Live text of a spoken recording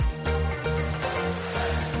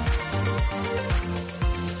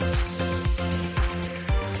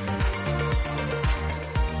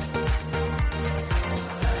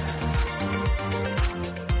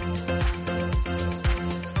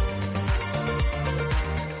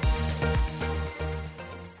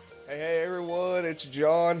It's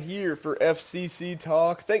John here for FCC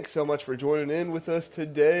Talk. Thanks so much for joining in with us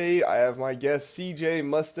today. I have my guest CJ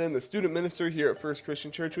Mustin, the student minister here at First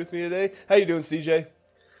Christian Church, with me today. How you doing, CJ?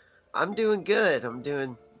 I'm doing good. I'm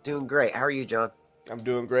doing great. How are you, John? I'm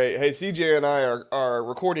doing great. Hey, CJ and I are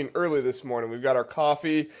recording early this morning. We've got our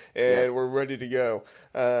coffee and we're ready to go.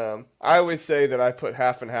 I always say that I put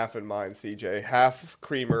half and half in mine, CJ. Half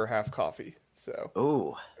creamer, half coffee. So.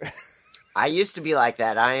 Ooh. I used to be like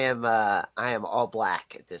that. I am all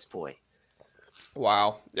black at this point.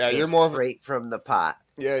 Wow. Yeah, Just you're more straight from the pot.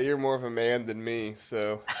 Yeah, you're more of a man than me,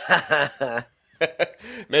 so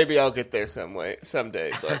maybe I'll get there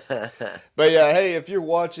someday. But yeah, hey, if you're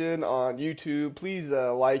watching on YouTube, please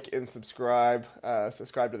like and subscribe.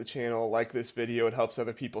 Subscribe to the channel, like this video. It helps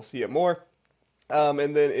other people see it more.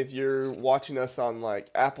 And then if you're watching us on like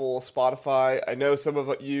Apple, Spotify, I know some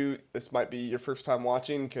of you, this might be your first time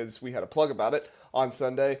watching because we had a plug about it on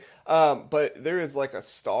Sunday. But there is like a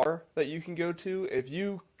star that you can go to. If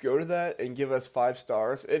you go to that and give us 5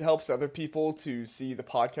 stars, it helps other people to see the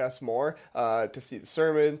podcast more, to see the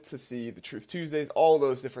sermon, to see the Truth Tuesdays, all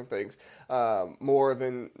those different things, more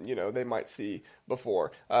than, they might see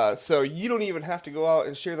before. So you don't even have to go out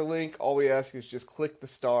and share the link. All we ask is just click the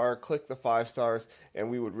star, click the 5 stars, and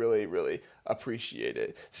we would really, really appreciate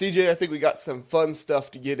it. CJ, I think we got some fun stuff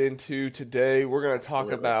to get into today. We're going to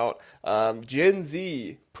talk about Gen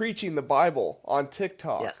Z preaching the Bible on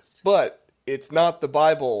TikTok. Yes. But it's not the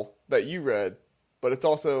Bible that you read, but it's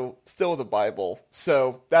also still the Bible.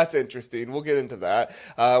 So that's interesting. We'll get into that.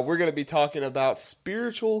 We're going to be talking about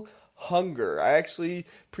spiritual hunger. I actually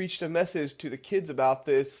preached a message to the kids about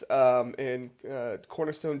this in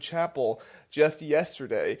Cornerstone Chapel just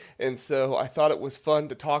yesterday. And so I thought it was fun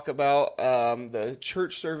to talk about. The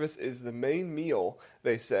church service is the main meal,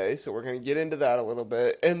 they say. So we're going to get into that a little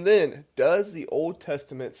bit. And then, does the Old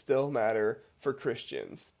Testament still matter for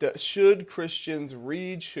Christians? Should Christians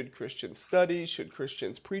read? Should Christians study? Should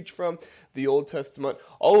Christians preach from the Old Testament?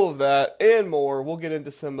 All of that and more. We'll get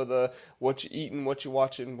into some of the what you eating, what you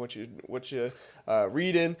watching, what you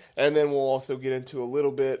reading, and then we'll also get into a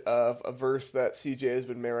little bit of a verse that CJ has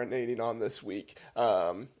been marinating on this week,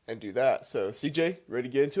 and do that. So CJ, ready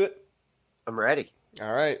to get into it? I'm ready.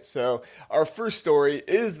 All right. So our first story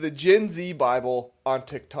is the Gen Z Bible on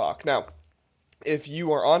TikTok. Now, if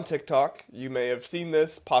you are on TikTok, you may have seen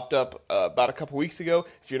this popped up about a couple weeks ago.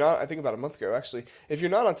 If you're not, I think about a month ago, actually. If you're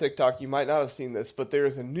not on TikTok, you might not have seen this, but there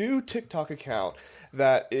is a new TikTok account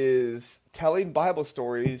that is telling Bible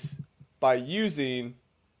stories by using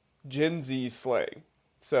Gen Z slang.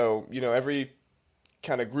 So, every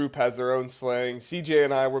kind of group has their own slang. CJ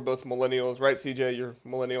and I were both millennials, right, CJ? You're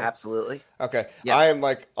millennial? Absolutely. Okay. Yeah. I am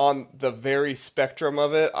like on the very spectrum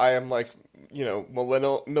of it. I am like,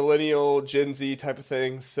 millennial, Gen Z type of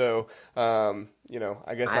thing. So, I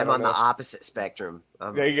guess I'm on the opposite spectrum.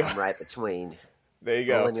 There you go. I'm right between. There you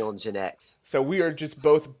go. Millennial and Gen X. So we are just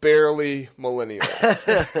both barely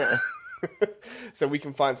millennials. So we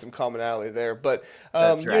can find some commonality there. But,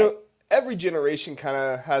 That's right. Every generation kind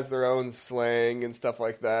of has their own slang and stuff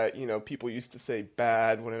like that. People used to say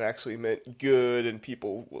bad when it actually meant good, and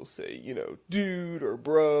people will say, dude or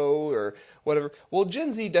bro or whatever. Well,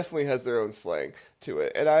 Gen Z definitely has their own slang to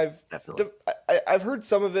it. And I've heard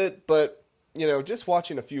some of it, but, just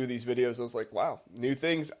watching a few of these videos, I was like, wow, new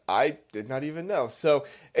things I did not even know. So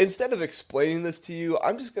instead of explaining this to you,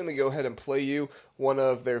 I'm just going to go ahead and play you one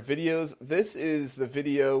of their videos. This is the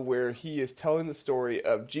video where he is telling the story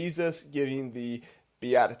of Jesus giving the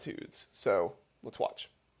Beatitudes. So let's watch.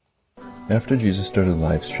 After Jesus started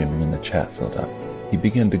live streaming and the chat filled up, he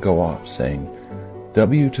began to go off saying,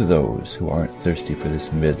 "W to those who aren't thirsty for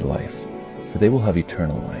this mid-life, for they will have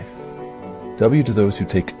eternal life. W to those who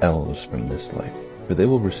take L's from this life, for they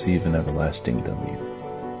will receive an everlasting W.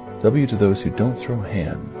 W to those who don't throw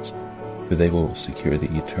hands, for they will secure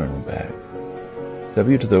the eternal bag.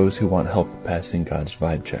 W to those who want help passing God's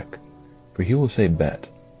vibe check, for he will say bet.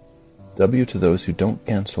 W to those who don't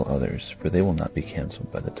cancel others, for they will not be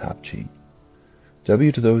canceled by the top cheat.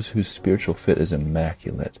 W to those whose spiritual fit is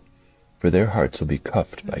immaculate, for their hearts will be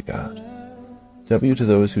cuffed by God. W to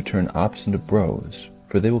those who turn ops into bros,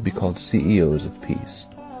 for they will be called CEOs of peace.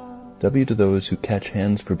 W to those who catch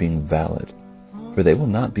hands for being valid, for they will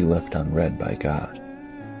not be left unread by God.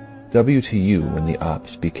 W to you when the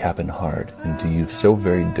ops be capping hard, and to you so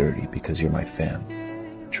very dirty because you're my fam.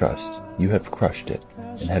 Trust, you have crushed it,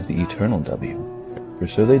 and have the eternal W, for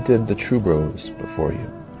so they did the true bros before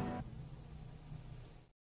you."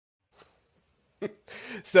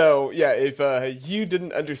 So, yeah, if you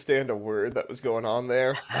didn't understand a word that was going on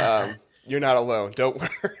there, you're not alone. Don't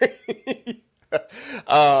worry.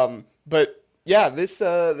 But Yeah, this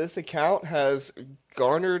account has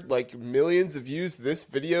garnered like millions of views. This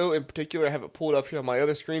video in particular, I have it pulled up here on my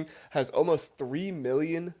other screen, has almost 3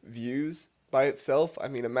 million views by itself. I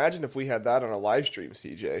mean, imagine if we had that on a live stream,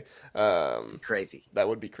 CJ. Crazy. That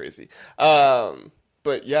would be crazy.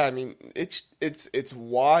 But yeah, I mean, it's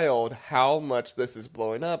wild how much this is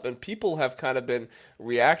blowing up, and people have kind of been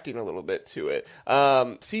reacting a little bit to it.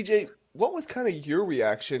 CJ, what was kind of your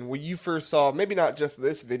reaction when you first saw, maybe not just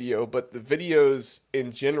this video, but the videos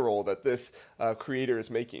in general that this creator is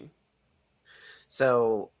making?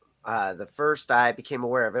 So the first I became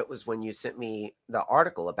aware of it was when you sent me the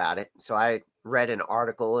article about it. So I read an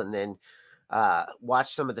article and then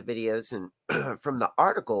watched some of the videos. And from the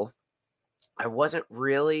article, I wasn't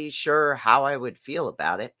really sure how I would feel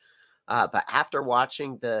about it. But after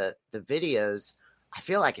watching the videos, I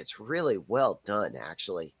feel like it's really well done,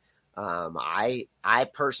 actually. I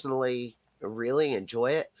personally really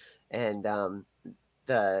enjoy it. And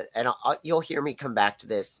you'll hear me come back to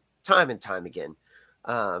this time and time again.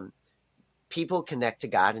 People connect to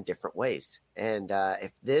God in different ways. And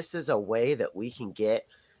if this is a way that we can get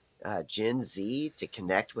Gen Z to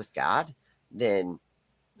connect with God, then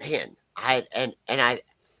man, I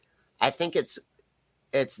think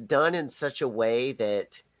it's done in such a way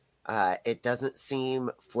that it doesn't seem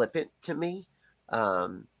flippant to me.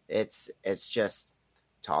 It's just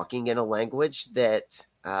talking in a language that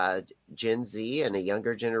Gen Z and a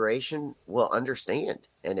younger generation will understand.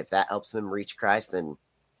 And if that helps them reach Christ, then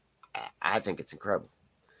I think it's incredible.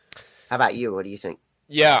 How about you? What do you think?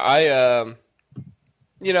 Yeah, I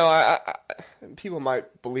people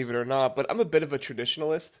might believe it or not, but I'm a bit of a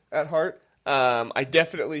traditionalist at heart. I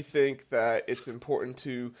definitely think that it's important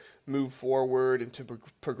to move forward and to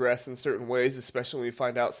progress in certain ways, especially when you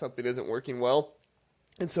find out something isn't working well.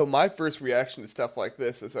 And so my first reaction to stuff like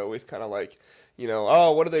this is always kind of like,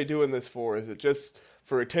 oh, what are they doing this for? Is it just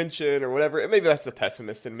for attention or whatever? And maybe that's the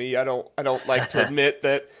pessimist in me. I don't like to admit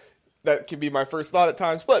that can be my first thought at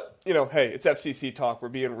times, but hey, it's FCC talk. We're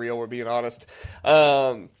being real. We're being honest.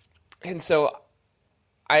 And so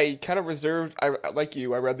I kind of reserved, like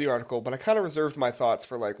you, I read the article, but I kind of reserved my thoughts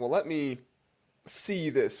for like, well, let me see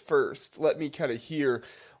this first. Let me kind of hear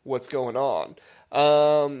what's going on.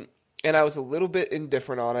 And I was a little bit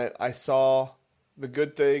indifferent on it. I saw the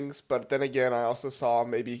good things, but then again, I also saw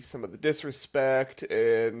maybe some of the disrespect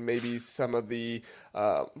and maybe some of the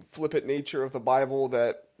flippant nature of the Bible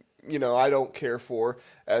that, I don't care for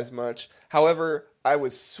as much. However, I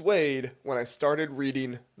was swayed when I started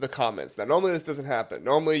reading the comments. Now, normally this doesn't happen.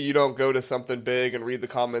 Normally you don't go to something big and read the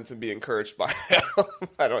comments and be encouraged by it.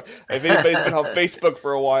 If anybody's been on Facebook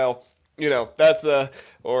for a while, that's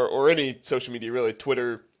or any social media really,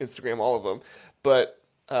 Twitter, Instagram, all of them. But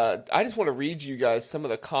I just want to read you guys some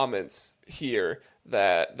of the comments here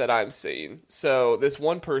that I'm seeing. So this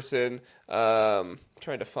one person, trying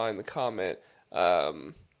to find the comment,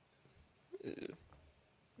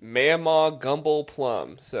 Mama Gumble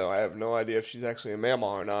Plum. So I have no idea if she's actually a mama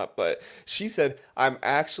or not, but she said, I'm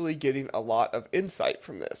actually getting a lot of insight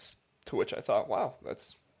from this. To which I thought, wow,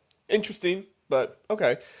 that's interesting, but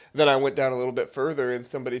okay. Then I went down a little bit further and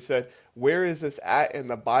somebody said, where is this at in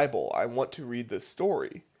the Bible? I want to read this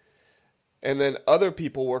story. And then other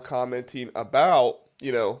people were commenting about,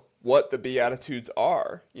 what the Beatitudes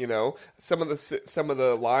are. Some of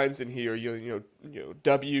the lines in here,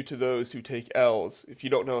 W to those who take L's. If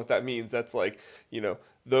you don't know what that means, that's like,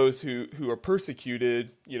 those who are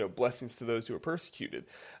persecuted, blessings to those who are persecuted.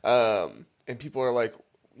 And people are like,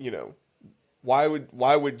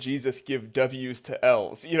 why would Jesus give W's to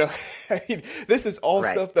L's? I mean, this is all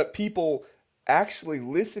Right. stuff that people actually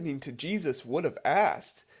listening to Jesus would have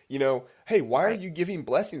asked. Hey, why are you giving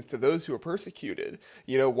blessings to those who are persecuted?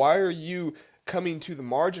 Why are you coming to the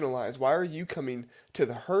marginalized? Why are you coming to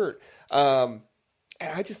the hurt? And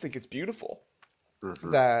I just think it's beautiful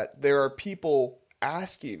that there are people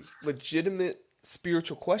asking legitimate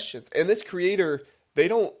spiritual questions. And this creator, they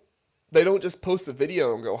don't just post a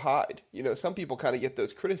video and go hide. Some people kind of get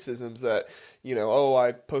those criticisms that, oh,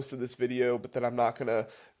 I posted this video, but then I'm not going to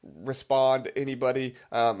respond to anybody.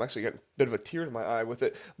 Actually got a bit of a tear in my eye with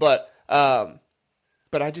it. But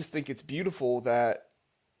I just think it's beautiful that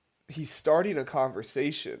he's starting a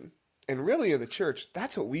conversation. And really in the church,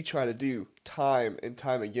 that's what we try to do time and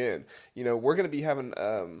time again. We're going to be having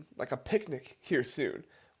like a picnic here soon.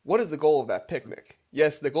 What is the goal of that picnic?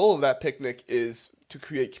 Yes, the goal of that picnic is to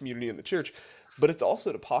create community in the church, but it's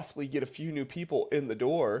also to possibly get a few new people in the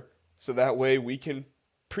door so that way we can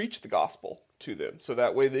preach the gospel to them, so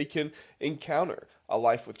that way they can encounter a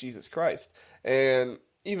life with Jesus Christ. And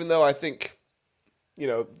even though I think,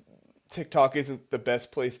 TikTok isn't the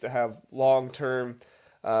best place to have long-term,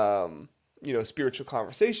 spiritual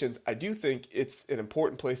conversations, I do think it's an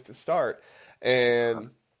important place to start.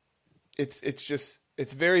 And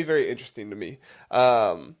it's very, very interesting to me.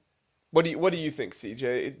 What do you think,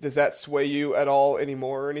 CJ? Does that sway you at all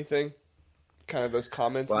anymore or anything? Kind of those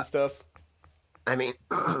comments and Well, stuff? I mean,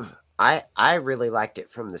 I really liked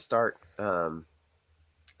it from the start.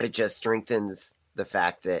 It just strengthens the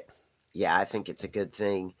fact that, yeah, I think it's a good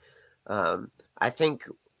thing. I think,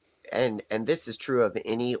 and this is true of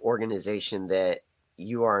any organization that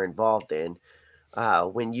you are involved in.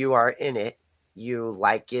 When you are in it, you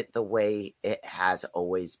like it the way it has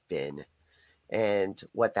always been. And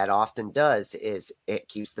what that often does is it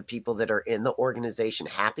keeps the people that are in the organization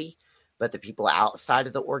happy, but the people outside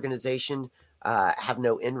of the organization have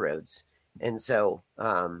no inroads. And so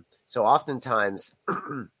oftentimes,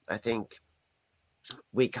 I think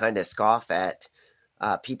we kind of scoff at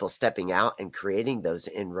people stepping out and creating those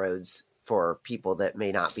inroads for people that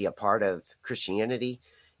may not be a part of Christianity,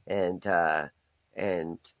 and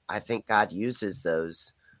I think God uses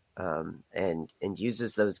those and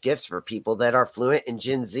uses those gifts for people that are fluent in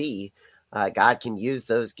Gen Z. God can use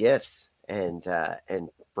those gifts and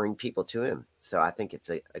bring people to Him. So I think it's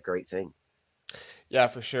a great thing. Yeah,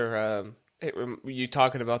 for sure. You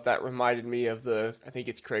talking about that reminded me of I think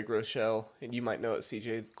it's Craig Rochelle, and you might know it,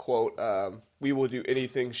 CJ, quote, "We will do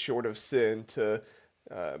anything short of sin to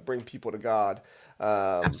bring people to God."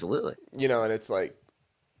 Absolutely. And it's like,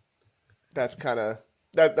 that's kind of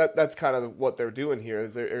that's kind of what they're doing here,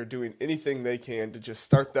 is they're doing anything they can to just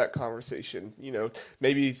start that conversation.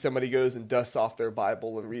 Maybe somebody goes and dusts off their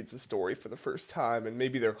Bible and reads the story for the first time, and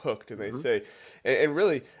maybe they're hooked, and they say, and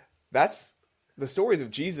really, that's the stories of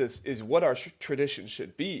Jesus is what our tradition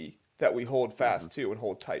should be, that we hold fast to and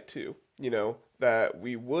hold tight to. That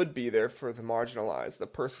we would be there for the marginalized, the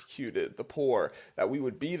persecuted, the poor, that we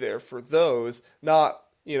would be there for those, not,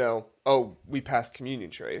 oh, we pass communion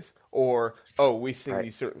trays, or, oh, we sing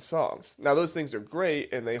these certain songs. Now, those things are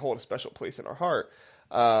great, and they hold a special place in our heart.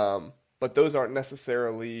 But those aren't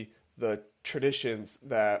necessarily the traditions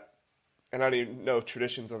that, and I don't even know if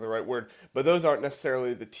traditions are the right word, but those aren't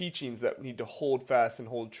necessarily the teachings that need to hold fast and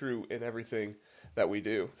hold true in everything that we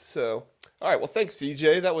do. So, all right, well, thanks,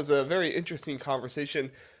 CJ. That was a very interesting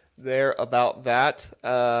conversation there about that,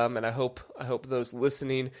 and I hope those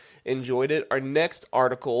listening enjoyed it. Our next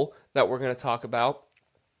article that we're going to talk about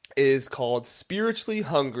is called "Spiritually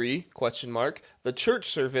Hungry?" The church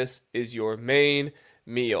service is your main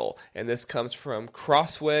meal, and this comes from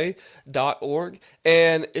crossway.org,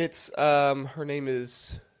 and it's her name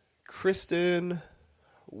is Kristen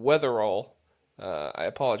Weatherall. I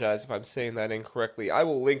apologize if I'm saying that incorrectly. I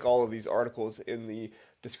will link all of these articles in the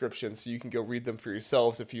description so you can go read them for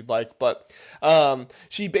yourselves if you'd like. But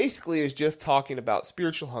she basically is just talking about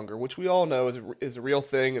spiritual hunger, which we all know is a real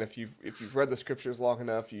thing. And if you've read the scriptures long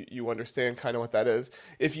enough, you understand kind of what that is.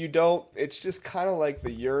 If you don't, it's just kind of like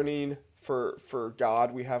the yearning for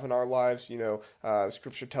God we have in our lives.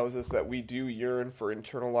 Scripture tells us that we do yearn for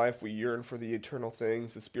eternal life. We yearn for the eternal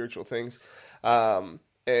things, the spiritual things.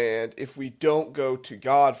 And if we don't go to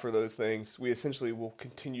God for those things, we essentially will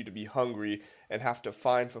continue to be hungry and have to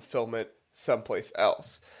find fulfillment someplace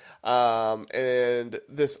else. And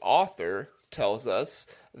this author tells us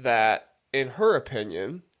that, in her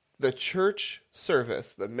opinion, the church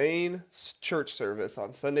service, the main church service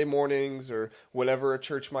on Sunday mornings or whenever a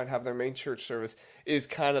church might have their main church service, is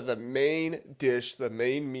kind of the main dish, the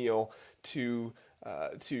main meal to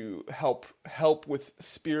help with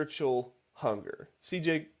spiritual hunger.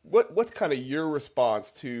 CJ, what's kind of your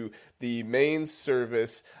response to the main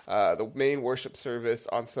service, the main worship service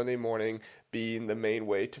on Sunday morning being the main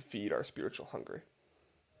way to feed our spiritual hunger?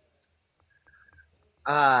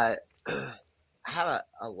 I have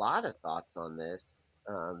a lot of thoughts on this.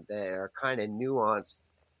 They are kind of nuanced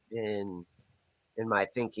in my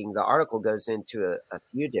thinking. The article goes into a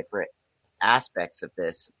few different aspects of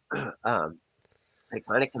this. It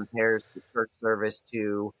kind of compares the church service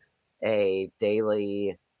to a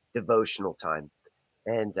daily devotional time.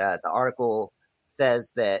 And the article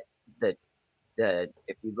says that if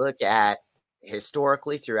you look at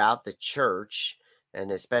historically throughout the church,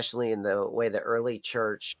 and especially in the way the early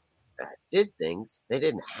church did things, they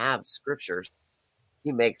didn't have scriptures.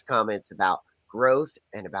 He makes comments about growth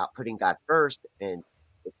and about putting God first and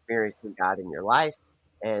experiencing God in your life.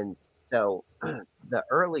 And so the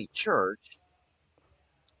early church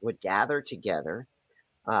would gather together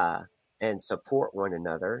and support one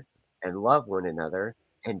another and love one another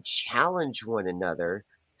and challenge one another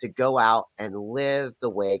to go out and live the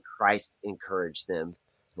way Christ encouraged them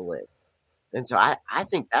to live. And so I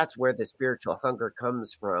think that's where the spiritual hunger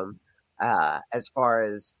comes from, as far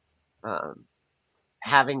as um,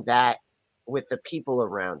 having that with the people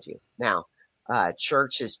around you. Now,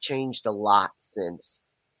 church has changed a lot since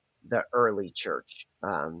the early church.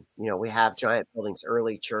 We have giant buildings.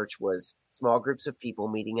 Early church was small groups of people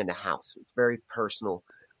meeting in a house. It was very personal.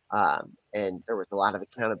 And there was a lot of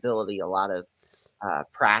accountability, a lot of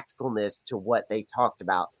practicalness to what they talked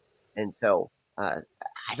about. And so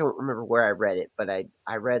I don't remember where I read it, but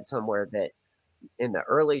I read somewhere that in the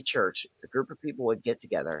early church, a group of people would get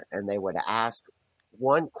together and they would ask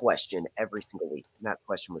one question every single week. And that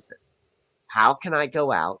question was this: how can I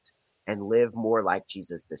go out and live more like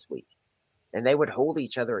Jesus this week? And they would hold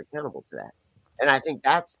each other accountable to that. And I think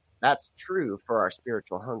that's true for our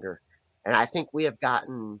spiritual hunger. And I think we have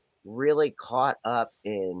gotten really caught up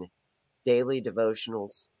in daily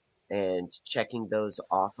devotionals and checking those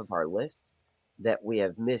off of our list that we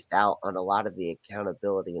have missed out on a lot of the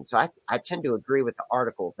accountability. And so I tend to agree with the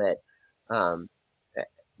article that um,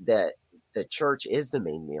 that the church is the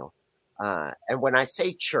main meal. And when I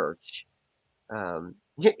say church,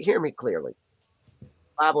 hear me clearly.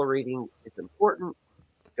 Bible reading is important.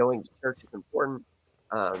 Going to church is important.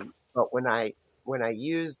 But when I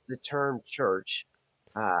use the term church,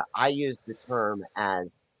 I use the term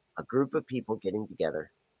as a group of people getting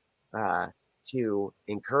together to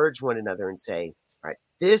encourage one another and say, all right,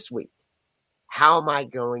 this week, how am I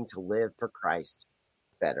going to live for Christ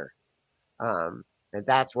better? And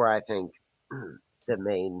that's where I think the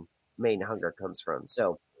main hunger comes from.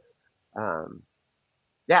 So,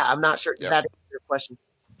 yeah, I'm not sure. Did that answer your question?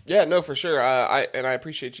 Yeah, no, for sure. I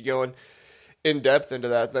appreciate you going in depth into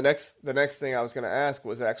that. The next thing I was going to ask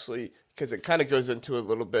was actually, because it kind of goes into a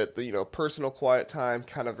little bit the personal quiet time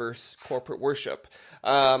kind of versus corporate worship,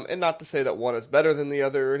 and not to say that one is better than the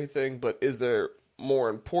other or anything, but is there more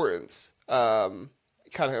importance kind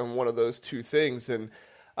of in one of those two things? And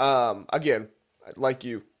again, like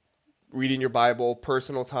you, reading your Bible,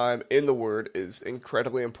 personal time in the Word is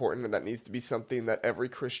incredibly important, and that needs to be something that every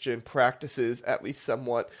Christian practices at least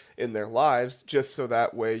somewhat in their lives, just so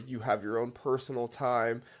that way you have your own personal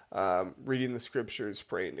time reading the Scriptures,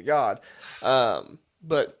 praying to God.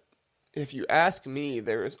 But if you ask me,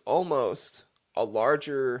 there is almost a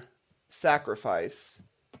larger sacrifice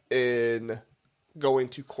in going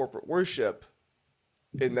to corporate worship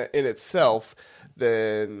in itself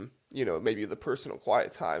than maybe the personal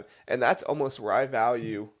quiet time. And that's almost where I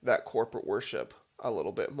value that corporate worship a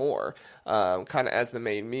little bit more, kind of as the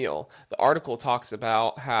main meal. The article talks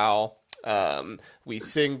about how we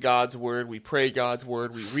sing God's word, we pray God's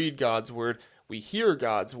word, we read God's word, we hear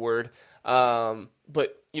God's word.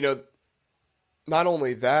 But not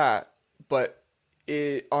only that, but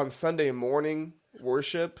on Sunday morning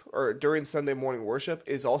worship, or during Sunday morning worship,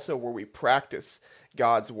 is also where we practice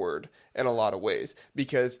God's word in a lot of ways,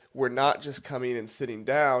 because we're not just coming and sitting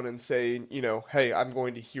down and saying, hey, I'm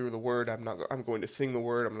going to hear the word, I'm going to sing the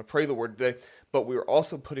word, I'm going to pray the word today, but we're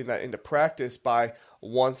also putting that into practice by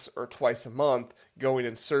once or twice a month going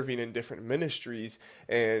and serving in different ministries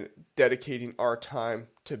and dedicating our time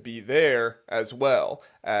to be there, as well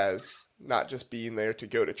as not just being there to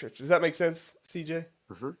go to church. Does that make sense, CJ?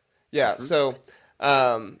 Mm-hmm. Yeah. Mm-hmm. So,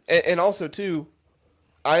 and also too,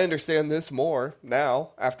 I understand this more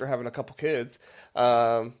now after having a couple kids.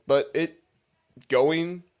 But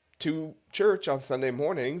going to church on Sunday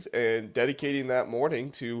mornings and dedicating that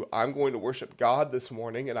morning to, I'm going to worship God this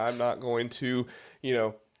morning, and I'm not going to,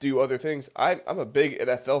 do other things. I'm a big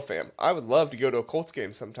NFL fan. I would love to go to a Colts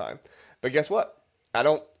game sometime, but guess what? I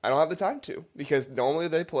don't have the time to, because normally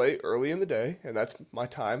they play early in the day, and that's my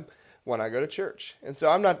time when I go to church. And so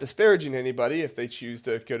I'm not disparaging anybody if they choose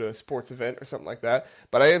to go to a sports event or something like that,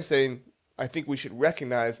 but I am saying I think we should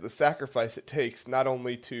recognize the sacrifice it takes not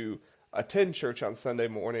only to attend church on Sunday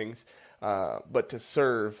mornings, but to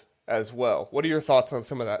serve as well. What are your thoughts on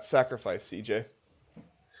some of that sacrifice, CJ?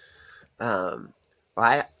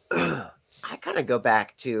 I I kind of go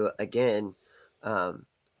back to, again,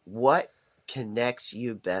 what connects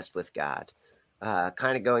you best with God?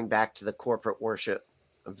 Kind of going back to the corporate worship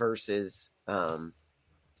versus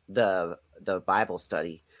the Bible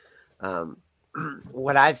study.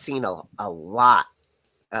 What I've seen a lot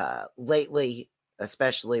lately,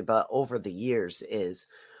 especially, but over the years, is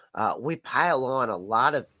we pile on a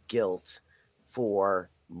lot of guilt for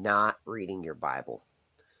not reading your Bible.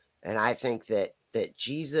 And I think that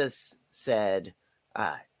Jesus said,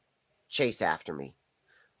 chase after me.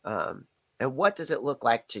 And what does it look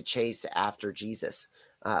like to chase after Jesus?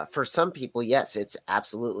 For some people, yes, it's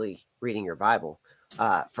absolutely reading your Bible.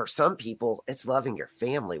 For some people, it's loving your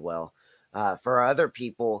family well. For other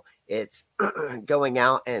people, It's going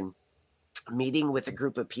out and meeting with a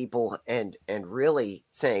group of people and really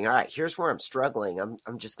saying, all right, here's where I'm struggling.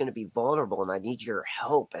 I'm just going to be vulnerable, and I need your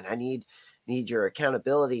help, and I need your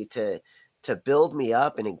accountability to build me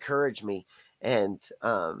up and encourage me. And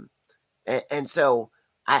so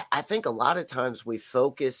I think a lot of times we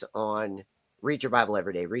focus on read your Bible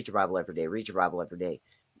every day, read your Bible every day, read your Bible every day.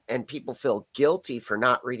 And people feel guilty for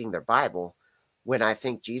not reading their Bible, when I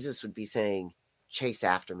think Jesus would be saying, chase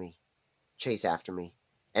after me, chase after me.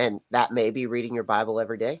 And that may be reading your Bible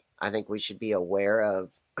every day. I think we should be aware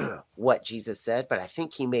of what Jesus said, but I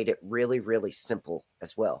think he made it really, really simple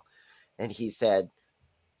as well. And he said,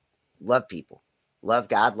 love people, love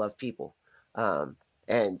God, love people.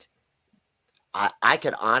 And I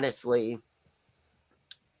could honestly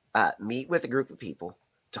meet with a group of people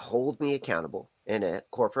to hold me accountable in a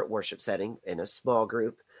corporate worship setting, in a small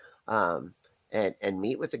group, and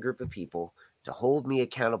meet with a group of people to hold me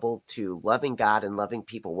accountable to loving God and loving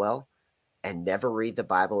people well, and never read the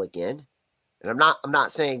Bible again. And I'm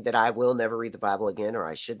not saying that I will never read the Bible again, or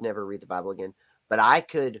I should never read the Bible again, but I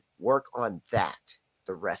could work on that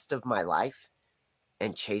the rest of my life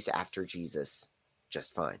and chase after Jesus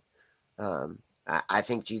just fine. I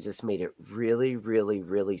think Jesus made it really, really,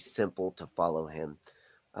 really simple to follow him.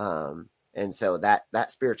 And so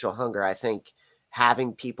that spiritual hunger, I think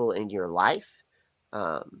having people in your life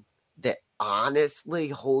that honestly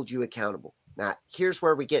hold you accountable. Now, here's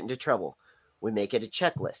where we get into trouble. We make it a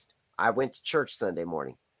checklist. I went to church Sunday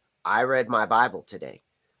morning. I read my Bible today.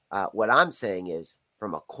 What I'm saying is,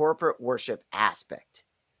 from a corporate worship aspect,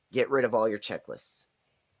 get rid of all your checklists.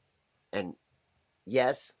 And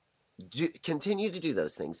yes, continue to do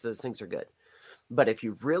those things. Those things are good. But if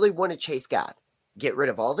you really want to chase God, get rid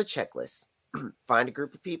of all the checklists. Find a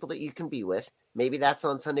group of people that you can be with. Maybe that's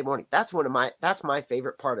on Sunday morning. That's my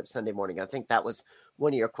favorite part of Sunday morning. I think that was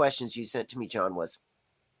one of your questions you sent to me, John, was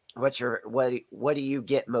what do you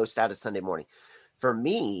get most out of Sunday morning? For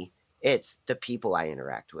me, it's the people I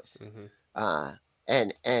interact with.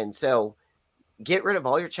 And so get rid of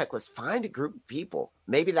all your checklists. Find a group of people.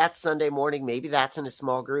 Maybe that's Sunday morning. Maybe that's in a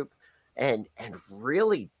small group, and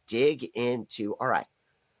really dig into, all right,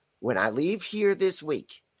 when I leave here this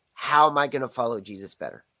week, how am I going to follow Jesus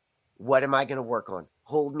better? What am I going to work on?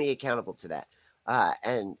 Hold me accountable to that.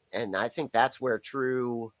 And I think that's where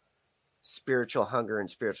true spiritual hunger and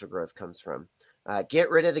spiritual growth comes from.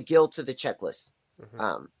 Get rid of the guilt of the checklist.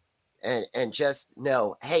 And just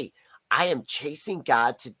know, hey, I am chasing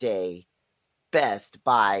God today best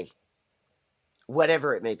by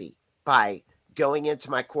whatever it may be, by going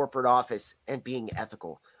into my corporate office and being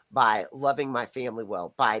ethical, by loving my family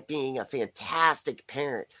well, by being a fantastic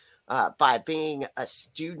parent, by being a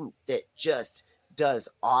student that just does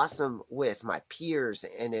awesome with my peers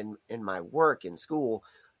and in my work in school,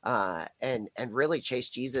 and really chase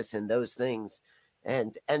Jesus in those things.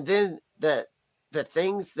 And then the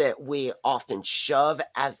things that we often shove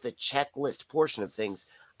as the checklist portion of things,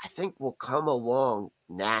 I think will come along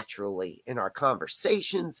naturally in our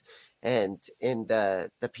conversations and in the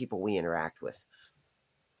people we interact with.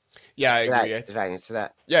 Yeah, I agree. Did I answer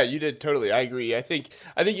that? Yeah, you did totally. I agree. I think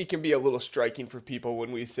it can be a little striking for people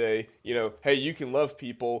when we say, hey, you can love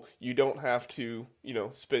people. You don't have to,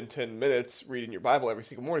 spend 10 minutes reading your Bible every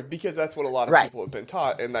single morning, because that's what a lot of people have been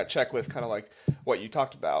taught. And that checklist, kind of like what you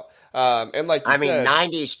talked about. And like you said,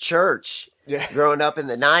 90s church, growing up in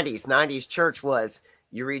the 90s church was,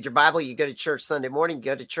 you read your Bible, you go to church Sunday morning, you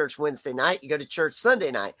go to church Wednesday night, you go to church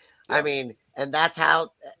Sunday night. Yeah. And that's how,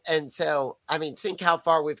 and so, think how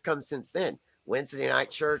far we've come since then. Wednesday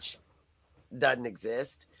night church doesn't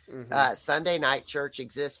exist. Sunday night church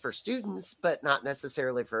exists for students, but not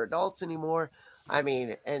necessarily for adults anymore.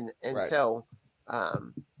 So,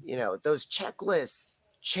 those checklists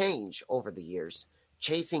change over the years.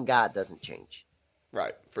 Chasing God doesn't change.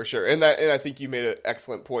 Right, for sure. And I think you made an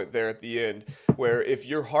excellent point there at the end, where if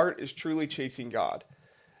your heart is truly chasing God,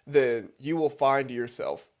 then you will find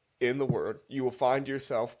yourself in the Word. You will find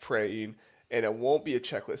yourself praying, and it won't be a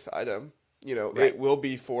checklist item. It will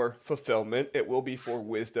be for fulfillment. It will be for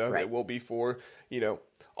wisdom. It will be for,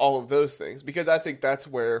 all of those things. Because I think that's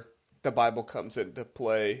where the Bible comes into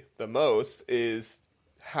play the most, is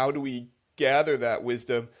how do we gather that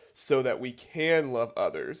wisdom so that we can love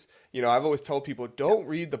others. I've always told people, don't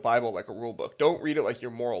read the Bible like a rule book. Don't read it like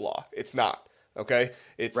your moral law. It's not, okay?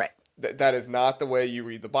 It's that is not the way you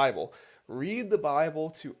read the Bible. Read the Bible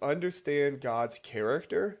to understand God's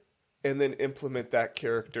character and then implement that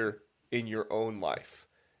character in your own life.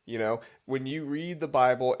 When you read the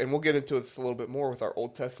Bible, and we'll get into this a little bit more with our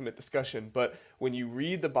Old Testament discussion, but when you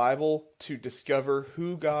read the Bible to discover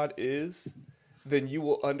who God is, then you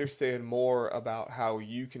will understand more about how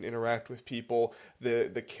you can interact with people,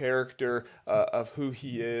 the character of who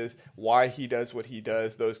he is, why he does what he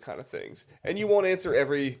does, those kind of things. And you won't answer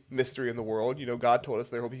every mystery in the world. You know, God told us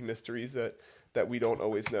there will be mysteries that we don't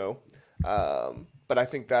always know. But I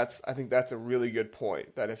think that's a really good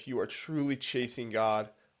point, that if you are truly chasing God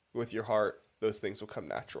with your heart, those things will come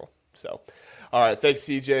natural. So, all right, thanks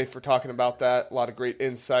CJ for talking about that. A lot of great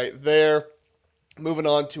insight there. Moving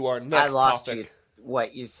on to our next topic.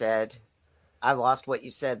 What you said. I lost what you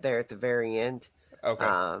said there at the very end. Okay.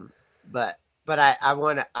 But I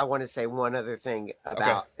want to say one other thing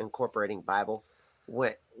about incorporating Bible.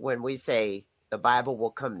 When we say the Bible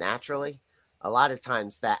will come naturally, a lot of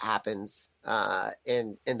times that happens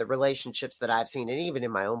in the relationships that I've seen, and even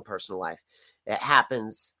in my own personal life. It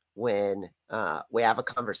happens when we have a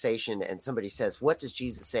conversation and somebody says, "What does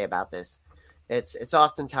Jesus say about this?" It's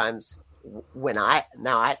oftentimes when I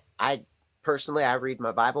personally I read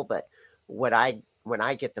my Bible, but when I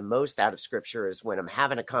get the most out of Scripture is when I'm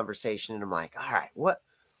having a conversation and I'm like, "All right,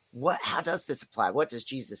 how does this apply? What does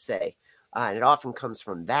Jesus say?" And it often comes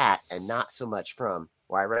from that, and not so much from,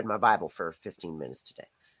 "Well, I read my Bible for 15 minutes today."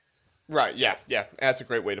 Right. Yeah. Yeah. That's a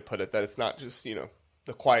great way to put it. That it's not just,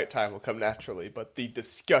 the quiet time will come naturally, but the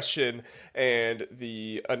discussion and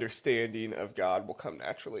the understanding of God will come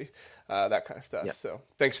naturally. That kind of stuff. Yep. So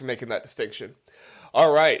thanks for making that distinction.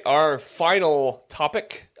 All right. Our final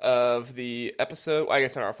topic of the episode, I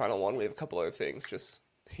guess not our final one. We have a couple other things just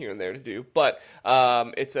here and there to do, but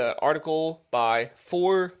it's an article by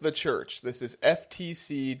For the Church. This is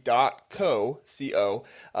ftc.co.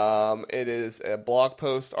 It is a blog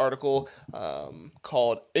post article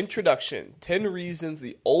called Introduction: 10 Reasons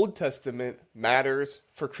the Old Testament Matters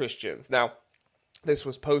for Christians. Now, this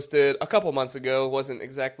was posted a couple months ago. It wasn't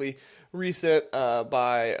exactly recent,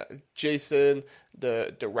 by Jason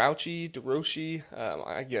DeRouchie.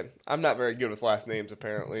 Again, I'm not very good with last names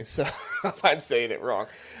apparently, so I'm saying it wrong.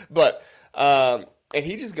 But and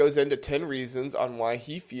he just goes into 10 reasons on why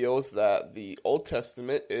he feels that the Old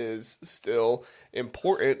Testament is still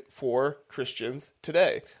important for Christians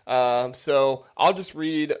today. So I'll just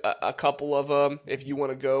read a couple of them. If you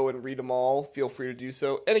want to go and read them all, feel free to do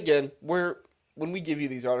so. And again, when we give you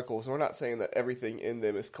these articles, we're not saying that everything in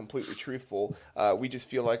them is completely truthful. We just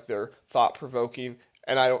feel like they're thought-provoking.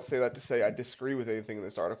 And I don't say that to say I disagree with anything in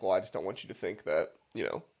this article. I just don't want you to think that,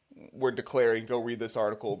 we're declaring go read this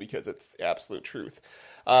article because it's absolute truth.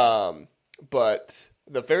 But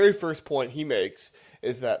the very first point he makes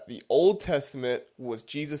is that the Old Testament was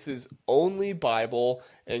Jesus's only Bible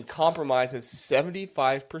and compromises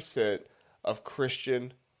 75% of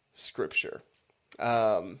Christian scripture.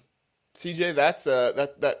 CJ,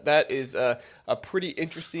 that is a pretty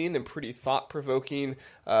interesting and pretty thought-provoking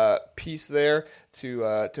piece there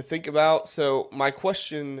to think about. So my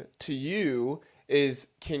question to you is,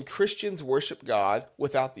 can Christians worship God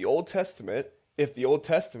without the Old Testament if the Old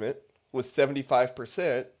Testament was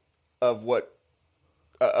 75% of what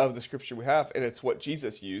of the scripture we have, and it's what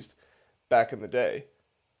Jesus used back in the day?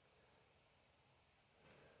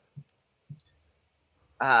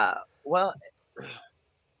 Well,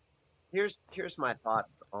 here's my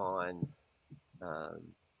thoughts on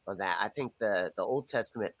that. I think the Old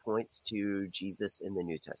Testament points to Jesus in the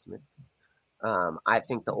New Testament. I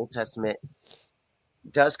think the Old Testament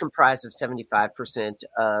does comprise of 75%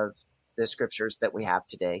 of the scriptures that we have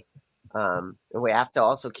today. And we have to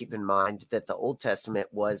also keep in mind that the Old Testament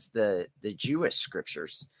was the Jewish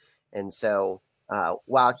scriptures. And so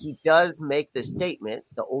while he does make this statement,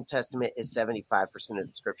 the Old Testament is 75% of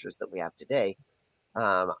the scriptures that we have today.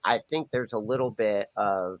 I think there's a little bit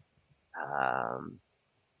of, I'm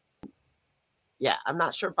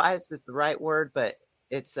not sure bias is the right word, but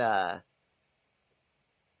it's the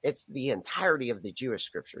entirety of the Jewish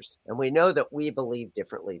scriptures. And we know that we believe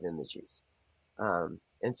differently than the Jews. And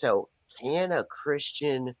so can a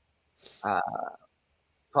Christian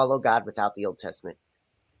follow God without the Old Testament?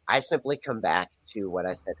 I simply come back to what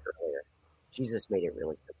I said earlier. Jesus made it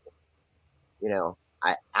really simple.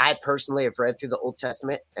 I personally have read through the Old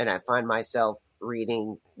Testament, and I find myself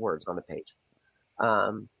reading words on a page.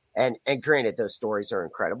 And granted, those stories are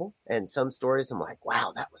incredible. And some stories I'm like,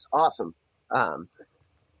 wow, that was awesome.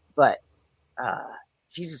 But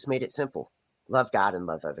Jesus made it simple. Love God and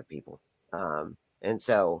love other people. And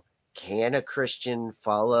so can a Christian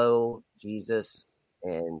follow Jesus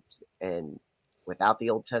and without the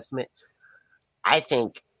Old Testament? I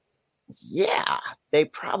think, yeah, they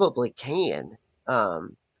probably can. For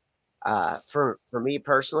me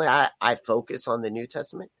personally, I focus on the New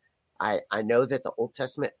Testament. I know that the Old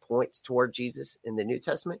Testament points toward Jesus in the New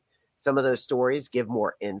Testament. some of those stories give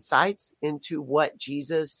more insights into what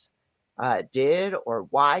Jesus did or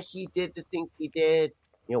why he did the things he did.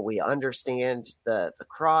 We understand the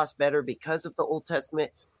cross better because of the Old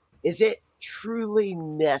Testament. Is it truly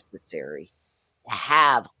necessary to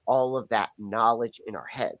have all of that knowledge in our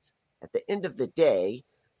heads? At the end of the day,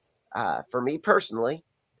 for me personally,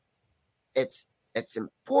 it's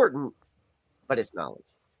important, but it's knowledge.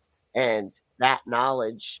 And that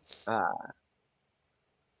knowledge,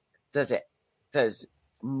 does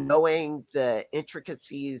knowing the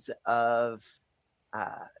intricacies of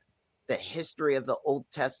the history of the Old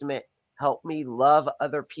Testament help me love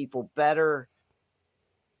other people better?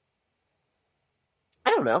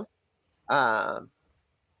 I don't know.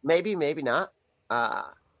 Maybe, maybe not.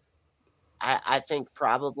 I think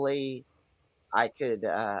probably I could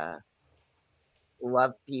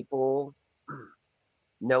love people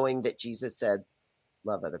knowing that Jesus said,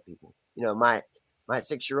 love other people. My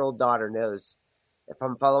 6-year-old daughter knows if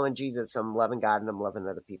I'm following Jesus, I'm loving God and I'm loving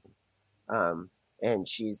other people. And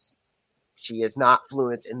she is not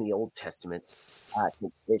fluent in the Old Testament.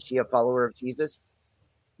 Is she a follower of Jesus?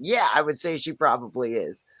 Yeah, I would say she probably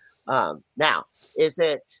is. Now, is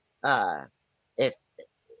it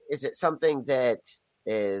something that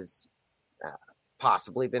is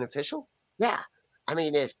possibly beneficial? Yeah. I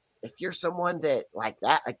mean, if you're someone that like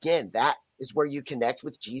that, again, that is where you connect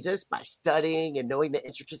with Jesus, by studying and knowing the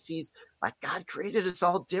intricacies. Like, God created us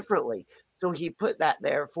all differently. So he put that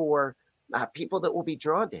there for people that will be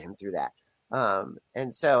drawn to him through that.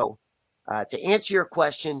 And so to answer your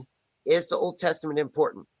question, is the Old Testament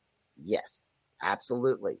important? Yes,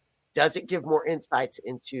 absolutely. Does it give more insights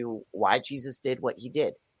into why Jesus did what he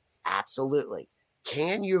did? Absolutely.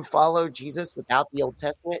 Can you follow Jesus without the Old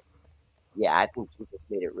Testament? Yeah, I think Jesus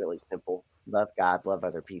made it really simple. Love God, love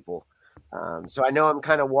other people. So I know I'm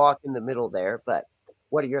kind of walking the middle there, but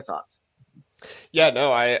what are your thoughts? Yeah,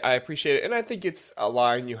 no, I appreciate it. And I think it's a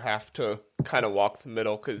line you have to kind of walk the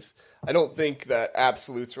middle, because I don't think that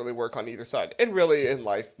absolutes really work on either side. And really in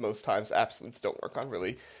life, most times absolutes don't work on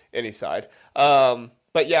really any side.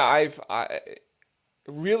 But yeah, I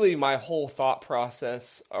really, my whole thought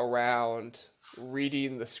process around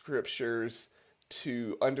reading the scriptures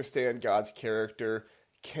to understand God's character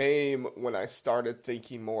came when I started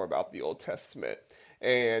thinking more about the Old Testament.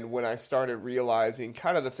 And when I started realizing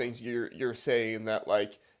kind of the things you're saying, that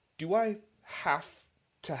like, do I have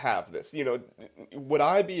to have this? Would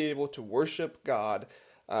I be able to worship God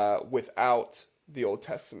without the Old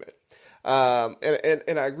Testament?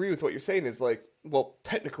 And I agree with what you're saying, is like, well,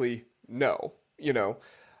 technically, no,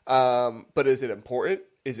 but is it important?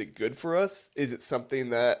 Is it good for us? Is it something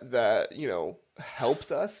that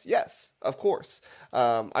helps us? Yes, of course.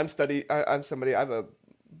 I have a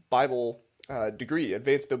Bible degree,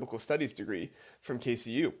 advanced biblical studies degree from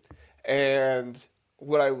KCU. And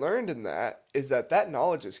what I learned in that is that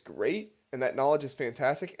knowledge is great and that knowledge is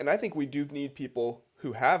fantastic. And I think we do need people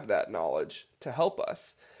who have that knowledge to help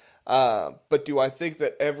us. But do I think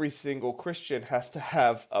that every single Christian has to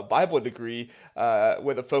have a Bible degree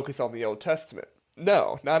with a focus on the Old Testament?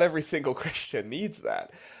 No, not every single Christian needs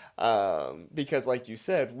that. Because like you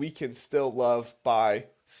said, we can still love by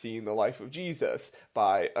seeing the life of Jesus,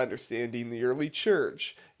 by understanding the early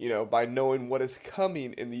church, by knowing what is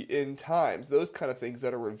coming in the end times, those kind of things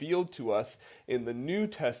that are revealed to us in the New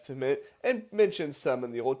Testament, and mentioned some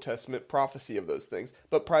in the Old Testament, prophecy of those things,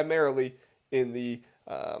 but primarily in the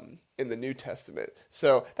New Testament.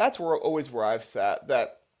 So that's where I've sat,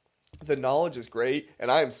 that the knowledge is great, and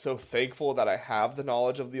I am so thankful that I have the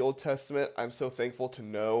knowledge of the Old Testament. I'm so thankful to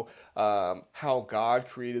know how God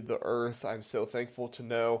created the earth. I'm so thankful to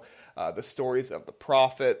know the stories of the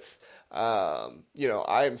prophets. I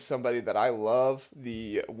am somebody that I love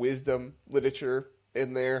the wisdom literature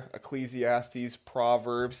in there, Ecclesiastes,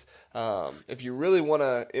 Proverbs. If you really want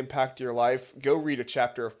to impact your life, go read a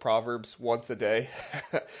chapter of Proverbs once a day.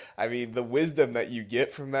 I mean, the wisdom that you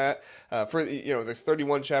get from that, there's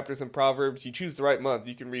 31 chapters in Proverbs. You choose the right month,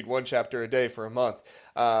 you can read one chapter a day for a month.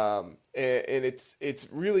 And it's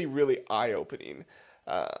really, really eye-opening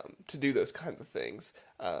to do those kinds of things.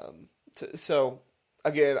 So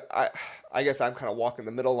again, I guess I'm kind of walking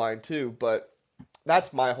the middle line too, but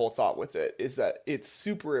that's my whole thought with it, is that it's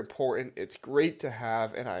super important. It's great to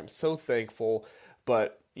have, and I'm so thankful.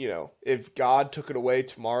 But, if God took it away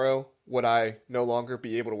tomorrow, would I no longer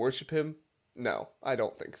be able to worship him? No, I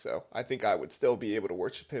don't think so. I think I would still be able to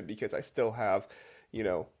worship him, because I still have,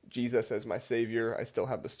 Jesus as my savior. I still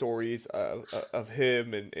have the stories of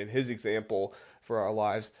him and his example for our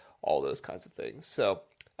lives, all those kinds of things. So,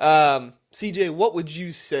 CJ, what would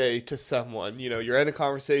you say to someone? You're in a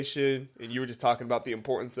conversation and you were just talking about the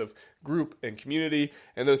importance of group and community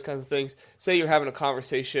and those kinds of things. Say you're having a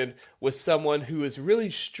conversation with someone who is really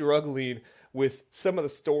struggling with some of the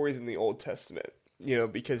stories in the Old Testament,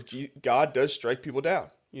 because God does strike people down.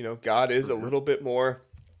 God is a little bit more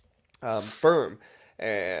firm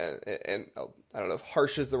and I don't know if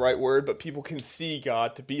harsh is the right word, but people can see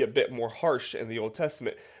God to be a bit more harsh in the Old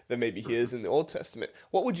Testament than maybe he is in the Old Testament.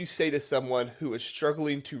 What would you say to someone who is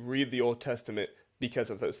struggling to read the Old Testament because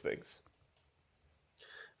of those things?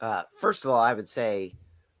 First of all, I would say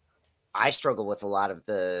I struggle with a lot of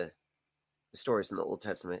the stories in the Old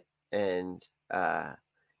Testament, and I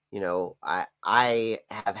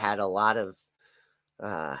have had a lot of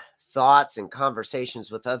thoughts and conversations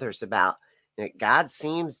with others about God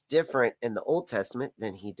seems different in the Old Testament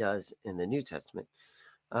than he does in the New Testament.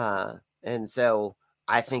 And so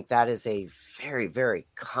I think that is a very, very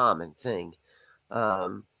common thing.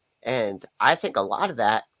 And I think a lot of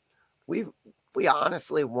that we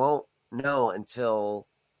honestly won't know until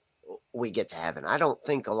we get to heaven. I don't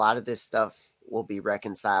think a lot of this stuff will be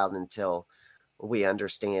reconciled until we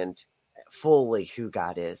understand fully who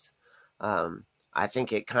God is. I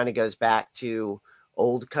think it kind of goes back to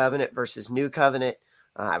Old Covenant versus New Covenant.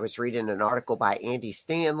 I was reading an article by Andy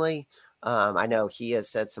Stanley. I know he has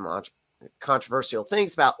said some controversial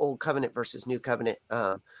things about Old Covenant versus New Covenant,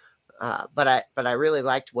 but I really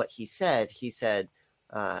liked what he said. He said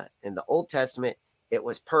in the Old Testament, it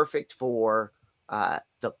was perfect for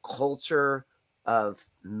the culture of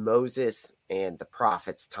Moses and the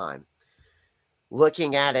prophets' time.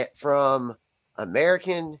 Looking at it from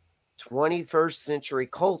American 21st century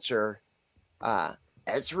culture,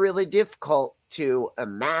 it's really difficult to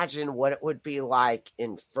imagine what it would be like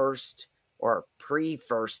in first or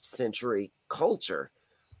pre-first century culture.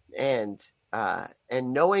 And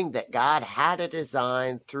knowing that God had a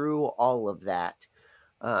design through all of that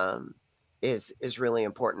is really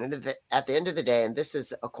important. And at the end of the day, and this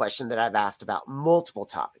is a question that I've asked about multiple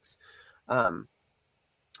topics,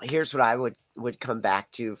 here's what I would come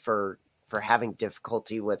back to for having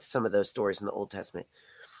difficulty with some of those stories in the Old Testament.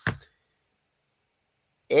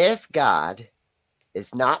 If God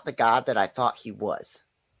is not the God that I thought he was,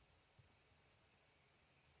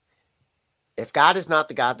 if God is not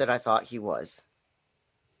the God that I thought he was,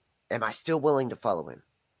 am I still willing to follow him?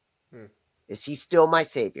 Is he still my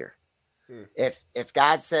savior? If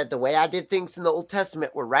God said the way I did things in the Old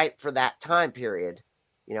Testament were right for that time period,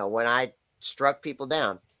 when I struck people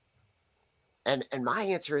down, and my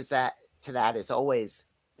answer is that to that is always,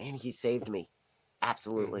 man, he saved me.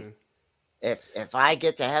 Absolutely. If I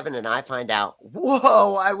get to heaven and I find out,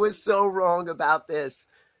 whoa, I was so wrong about this.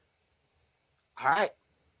 All right,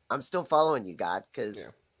 I'm still following you, God,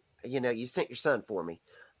 because, you sent your son for me.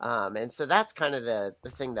 And so that's kind of the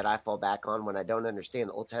thing that I fall back on when I don't understand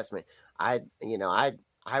the Old Testament. I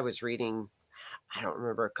was reading, I don't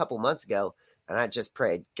remember, a couple months ago, and I just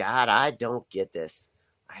prayed, God, I don't get this.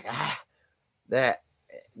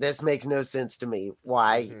 This makes no sense to me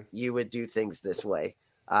why you would do things this way.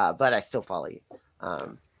 But I still follow you.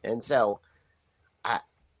 And so I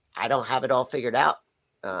don't have it all figured out.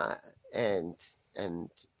 And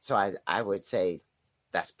so I would say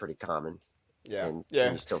that's pretty common. Yeah. And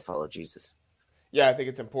you still follow Jesus. Yeah, I think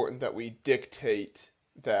it's important that we dictate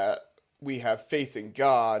that we have faith in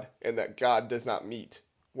God and that God does not meet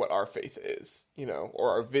what our faith is, or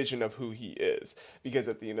our vision of who he is. Because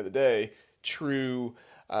at the end of the day, true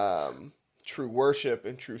worship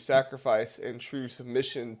and true sacrifice and true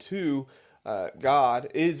submission to God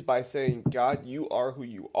is by saying, God, you are who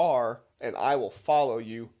you are, and I will follow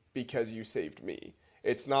you because you saved me.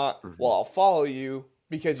 It's not, well, I'll follow you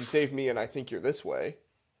because you saved me and I think you're this way.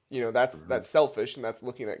 That's selfish, and that's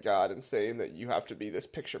looking at God and saying that you have to be this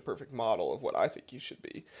picture perfect model of what I think you should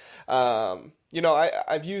be.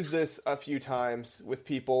 I've used this a few times with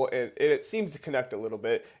people, and it seems to connect a little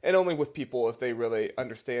bit, and only with people if they really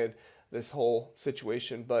understand this whole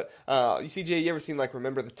situation. But CJ, you ever seen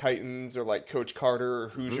Remember the Titans or Coach Carter or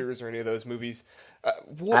Hoosiers or any of those movies?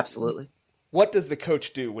 Absolutely. What does the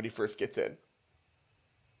coach do when he first gets in?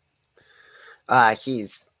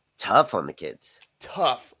 He's tough on the kids.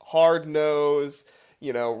 Tough, hard nose,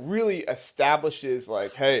 really establishes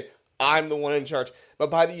hey, I'm the one in charge.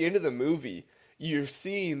 But by the end of the movie, you're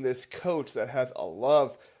seeing this coach that has a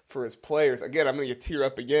love for his players. Again, I'm going to tear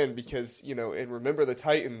up again because, in Remember the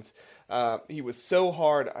Titans, he was so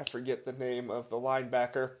hard. I forget the name of the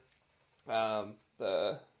linebacker.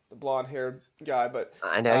 the blonde-haired guy, but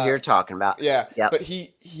I know who you're talking about. yeah, Yep. but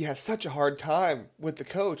he has such a hard time with the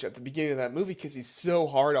coach at the beginning of that movie because he's so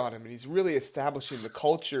hard on him, and he's really establishing the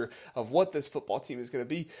culture of what this football team is going to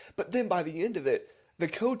be. But then by the end of it, the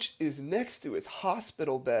coach is next to his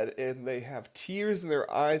hospital bed, and they have tears in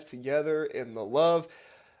their eyes together, and the love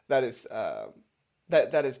that is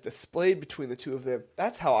that is displayed between the two of them.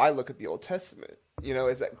 That's how I look at the Old Testament.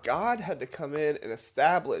 Is that God had to come in and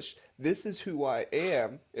establish, this is who I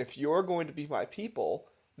am. If you're going to be my people,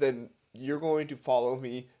 then you're going to follow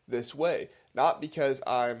me this way. Not because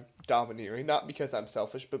I'm domineering, not because I'm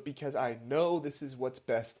selfish, but because I know this is what's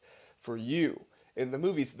best for you. In the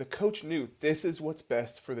movies, the coach knew this is what's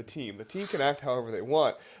best for the team. The team can act however they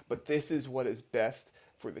want, but this is what is best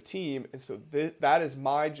for the team. And so that is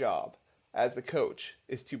my job as the coach,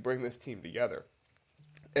 is to bring this team together.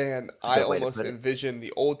 And I almost envision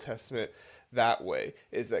the Old Testament that way,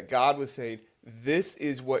 is that God was saying, this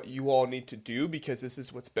is what you all need to do because this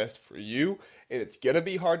is what's best for you, and it's going to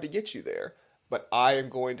be hard to get you there, but I am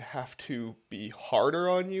going to have to be harder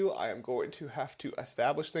on you. I am going to have to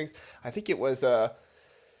establish things. I think it was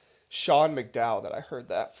Sean McDowell that I heard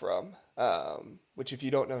that from, which if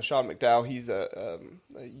you don't know Sean McDowell, he's a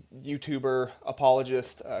YouTuber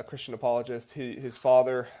apologist, Christian apologist. His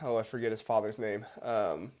father, I forget his father's name,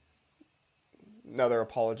 another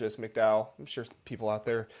apologist, McDowell. I'm sure people out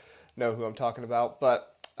there know who I'm talking about,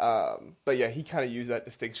 but yeah, he kind of used that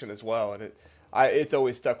distinction as well, and it's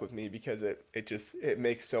always stuck with me because it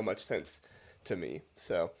makes so much sense to me.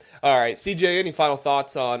 So, all right, CJ, any final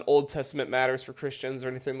thoughts on Old Testament matters for Christians or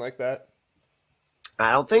anything like that?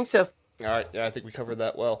 I don't think so. All right, yeah, I think we covered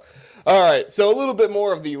that well. All right, so a little bit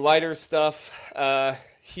more of the lighter stuff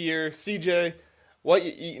here. CJ, what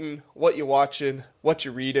you eating, what you watching, what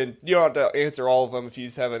you reading? You don't have to answer all of them if you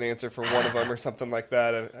just have an answer for one of them or something like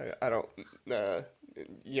that. I don't,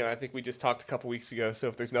 I think we just talked a couple weeks ago, so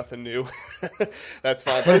if there's nothing new, that's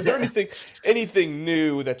fine. But is there anything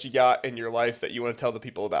new that you got in your life that you want to tell the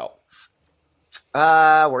people about?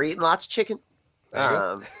 We're eating lots of chicken.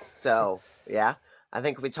 So yeah. I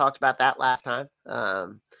think we talked about that last time.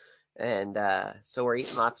 So we're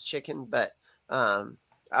eating lots of chicken. But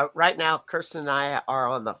right now, Kirsten and I are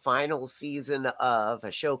on the final season of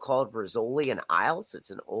a show called Rizzoli and Isles. It's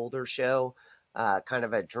an older show, kind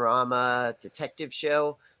of a drama detective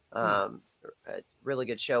show. A really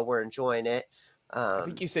good show. We're enjoying it. I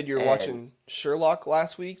think you said you were watching Sherlock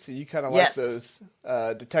last week, so you kind of like those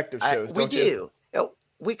detective shows, don't you? We do.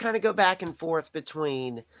 We kind of go back and forth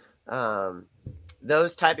between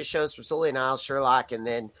those type of shows, Rizzoli and Isles, Sherlock, and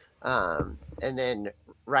then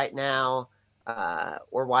right now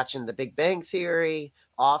we're watching The Big Bang Theory.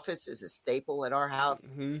 Office is a staple at our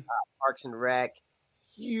house. Mm-hmm. Parks and Rec,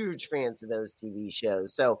 huge fans of those TV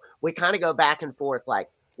shows. So we kind of go back and forth.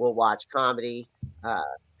 Like we'll watch comedy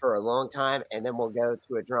for a long time, and then we'll go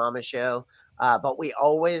to a drama show. But we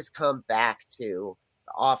always come back to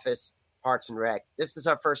The Office, Parks and Rec. This is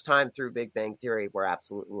our first time through Big Bang Theory. We're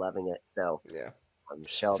absolutely loving it. So yeah.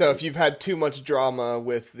 Sheldon. So if you've had too much drama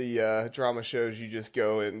with the drama shows, you just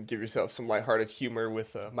go and give yourself some lighthearted humor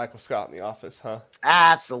with Michael Scott in The Office, huh?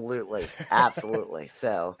 Absolutely.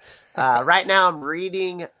 So right now I'm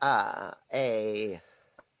reading a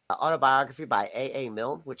autobiography by A.A.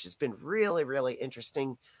 Milne, which has been really, really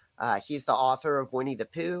interesting. He's the author of Winnie the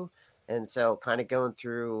Pooh, and so kind of going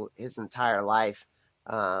through his entire life.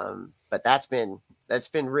 But that's been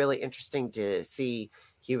really interesting to see.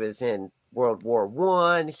 He was in World War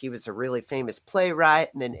I. He was a really famous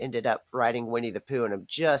playwright, and then ended up writing Winnie the Pooh, and I'm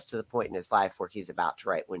just to the point in his life where he's about to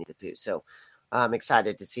write Winnie the Pooh. So I'm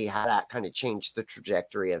excited to see how that kind of changed the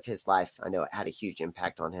trajectory of his life. I know it had a huge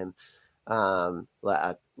impact on him.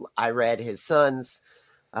 I read his son's.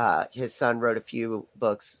 His son wrote a few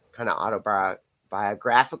books, kind of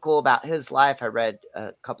autobiographical about his life. I read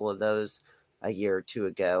a couple of those a year or two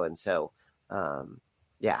ago, and so I'm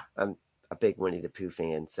a big Winnie the Pooh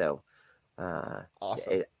fan. So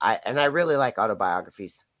awesome. I really like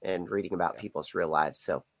autobiographies and reading about people's real lives.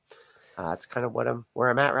 So it's kind of where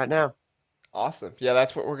I'm at right now. Awesome. Yeah,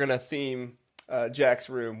 that's what we're gonna theme Jack's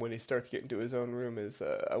room when he starts getting to his own room, is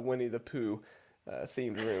a Winnie the Pooh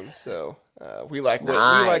themed room. So we like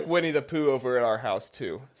Winnie the Pooh over at our house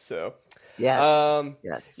too. So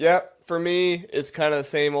yes. Yeah, for me it's kind of the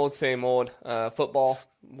same old. Football,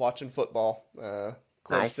 watching football.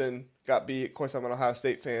 Clemson got beat. Of course, I'm an Ohio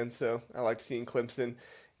State fan, so I like seeing Clemson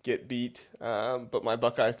get beat. But my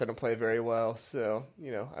Buckeyes didn't play very well. So,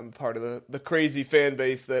 I'm part of the crazy fan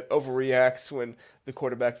base that overreacts when the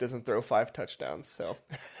quarterback doesn't throw 5 touchdowns. So,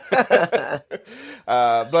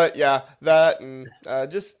 but yeah, that and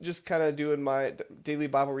just kind of doing my daily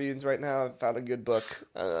Bible readings right now. I've found a good book,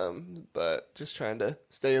 but just trying to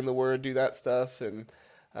stay in the Word, do that stuff, and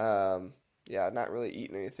not really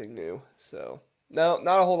eating anything new. So, no,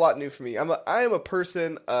 not a whole lot new for me. I am a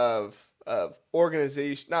person of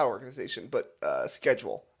organization, not organization, but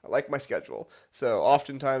schedule. I like my schedule. So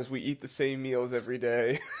oftentimes we eat the same meals every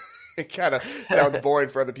day. It kind of sounds boring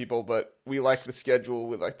for other people, but we like the schedule.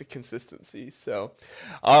 We like the consistency. So,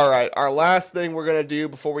 all right, our last thing we're going to do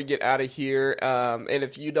before we get out of here, and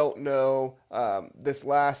if you don't know, this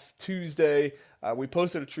last Tuesday, we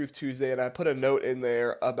posted a Truth Tuesday, and I put a note in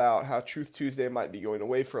there about how Truth Tuesday might be going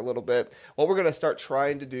away for a little bit. What we're going to start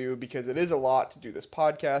trying to do, because it is a lot to do this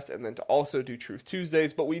podcast and then to also do Truth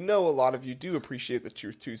Tuesdays, but we know a lot of you do appreciate the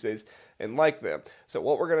Truth Tuesdays and like them. So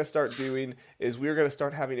what we're going to start doing is we're going to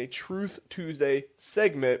start having a Truth Tuesday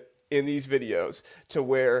segment in these videos to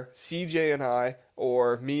where CJ and I,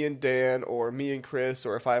 or me and Dan, or me and Chris,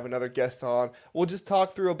 or if I have another guest on, we'll just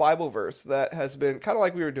talk through a Bible verse that has been kind of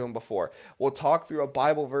like we were doing before. We'll talk through a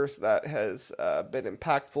Bible verse that has been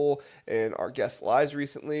impactful in our guests' lives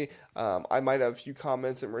recently. I might have a few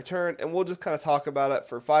comments in return, and we'll just kind of talk about it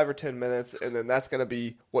for 5 or 10 minutes, and then that's going to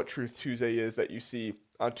be what Truth Tuesday is that you see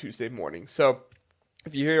on Tuesday morning. So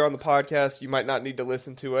if you hear on the podcast, you might not need to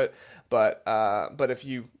listen to it, but if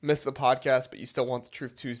you miss the podcast but you still want the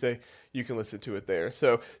Truth Tuesday, you can listen to it there.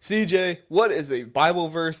 So, CJ, what is a Bible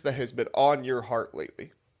verse that has been on your heart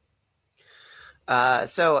lately?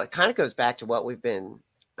 So it kind of goes back to what we've been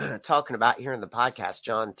talking about here in the podcast,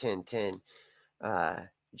 John 10:10.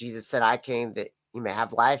 Jesus said, "I came that you may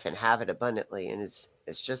have life and have it abundantly." And it's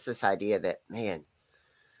just this idea that, man,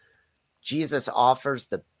 Jesus offers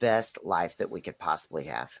the best life that we could possibly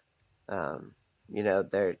have.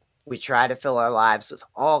 We try to fill our lives with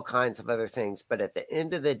all kinds of other things, but at the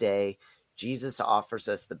end of the day, Jesus offers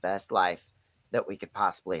us the best life that we could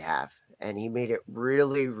possibly have. And he made it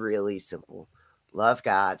really, really simple. Love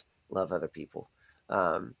God, love other people.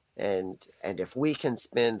 And if we can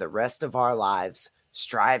spend the rest of our lives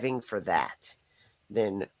striving for that,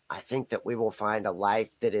 then I think that we will find a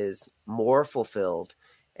life that is more fulfilled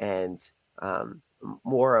and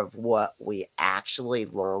more of what we actually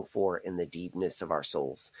long for in the deepness of our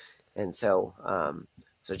souls. And so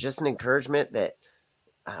just an encouragement that,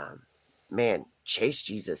 man, chase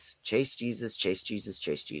Jesus, chase Jesus, chase Jesus,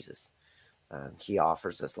 chase Jesus. He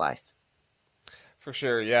offers us life. For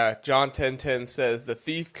sure, yeah. John 10:10 says, "The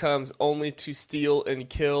thief comes only to steal and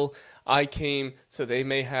kill. I came so they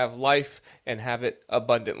may have life and have it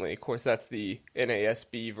abundantly." Of course, that's the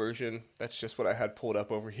NASB version. That's just what I had pulled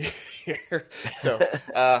up over here. So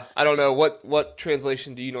I don't know what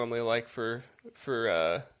translation do you normally like for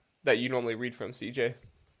that you normally read from, CJ?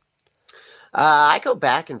 I go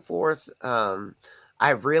back and forth. I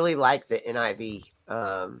really like the NIV.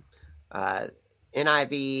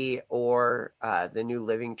 NIV or the New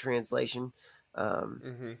Living Translation.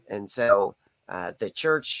 And so the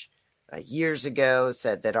church years ago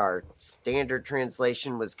said that our standard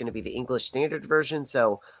translation was going to be the English Standard Version.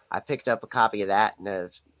 So I picked up a copy of that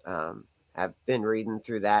and have been reading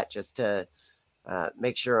through that just to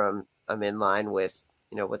make sure I'm in line with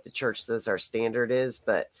what the church says our standard is.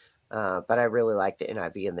 But I really like the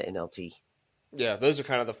NIV and the NLT. Yeah, those are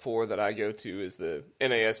kind of the four that I go to, is the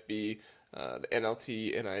NASB, the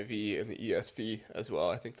NLT, NIV, and the ESV as well.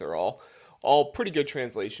 I think they're all pretty good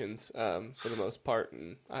translations for the most part,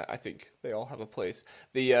 and I think they all have a place.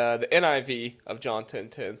 The NIV of John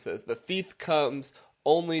 10:10 says, "The thief comes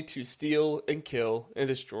only to steal and kill and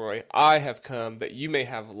destroy. I have come that you may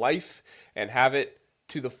have life and have it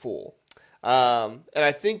to the full." And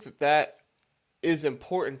I think that is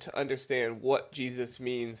important to understand what Jesus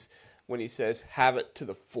means when he says "have it to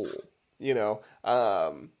the full."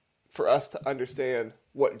 For us to understand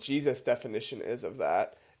what Jesus' definition is of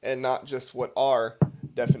that, and not just what our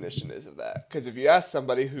definition is of that. Because if you ask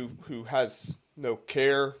somebody who has no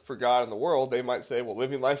care for God in the world, they might say, well,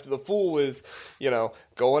 living life to the full is,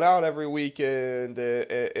 going out every weekend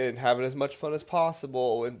and having as much fun as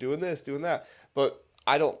possible and doing this, doing that. But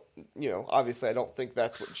I don't, obviously I don't think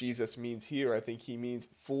that's what Jesus means here. I think he means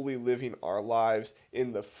fully living our lives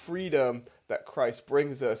in the freedom that Christ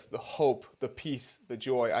brings us, the hope, the peace, the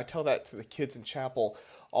joy. I tell that to the kids in chapel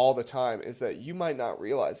all the time, is that you might not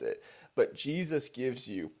realize it, but Jesus gives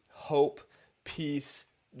you hope, peace,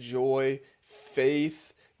 joy,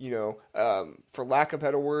 faith, for lack of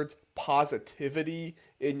better words, positivity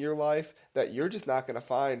in your life that you're just not going to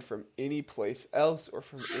find from any place else or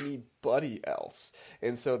from anybody else.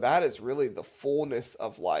 And so that is really the fullness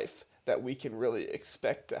of life that we can really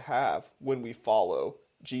expect to have when we follow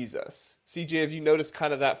Jesus. CJ, have you noticed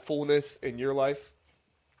kind of that fullness in your life?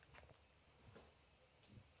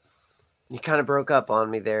 You kind of broke up on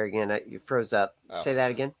me there again. You froze up. Say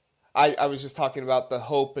that again. I was just talking about the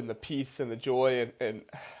hope and the peace and the joy and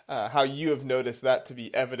how you have noticed that to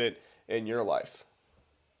be evident in your life.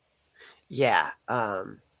 Yeah.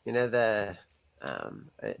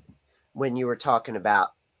 When you were talking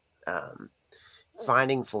about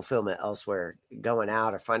finding fulfillment elsewhere, going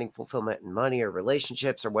out or finding fulfillment in money or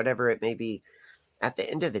relationships or whatever it may be, at the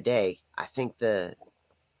end of the day, I think the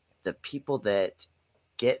people that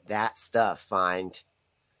get that stuff find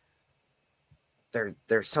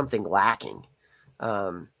there's something lacking.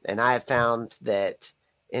 And I have found that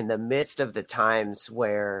in the midst of the times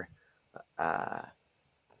where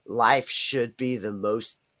life should be the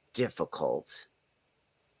most difficult,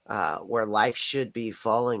 where life should be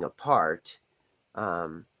falling apart,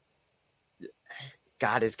 God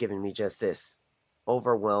has given me just this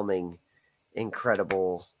overwhelming,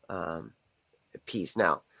 incredible peace.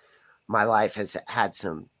 Now, my life has had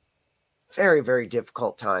some very, very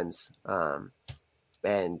difficult times,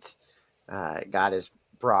 and God has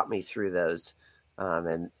brought me through those.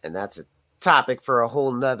 And that's a topic for a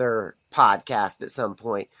whole nother podcast at some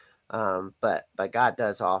point. But God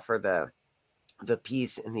does offer the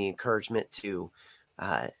peace and the encouragement to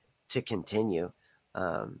continue,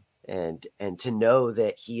 and to know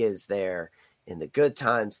that He is there in the good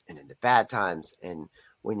times and in the bad times, and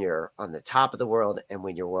when you're on the top of the world and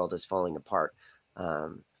when your world is falling apart.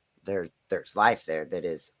 There's life there that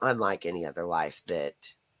is unlike any other life that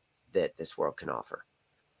this world can offer.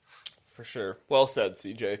 For sure. Well said,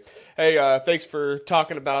 CJ. Hey, thanks for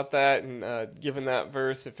talking about that and giving that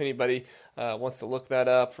verse. If anybody wants to look that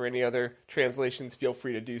up for any other translations, feel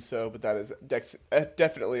free to do so. But that is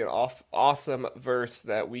definitely an awesome verse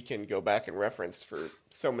that we can go back and reference for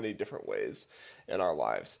so many different ways in our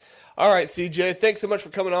lives. All right, CJ, thanks so much for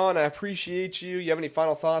coming on. I appreciate you. You have any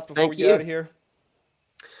final thoughts before we get out of here?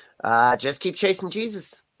 Just keep chasing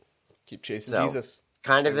Jesus. Keep chasing Jesus.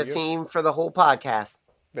 Kind of the theme for the whole podcast.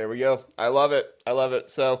 There we go. I love it. I love it.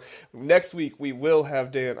 So next week we will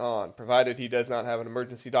have Dan on, provided he does not have an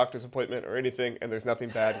emergency doctor's appointment or anything, and there's nothing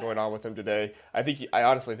bad going on with him today. I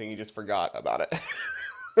honestly think he just forgot about it.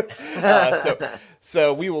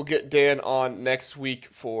 So we will get Dan on next week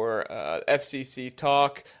for FCC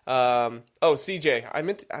talk. CJ, I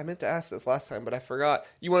meant to ask this last time, but I forgot.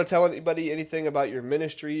 You want to tell anybody anything about your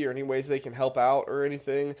ministry or any ways they can help out or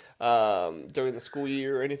anything during the school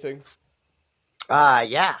year or anything?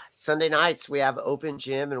 Yeah. Sunday nights we have open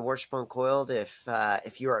gym and worship uncoiled. If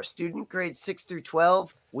you are a student grades 6 through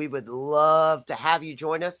 12, we would love to have you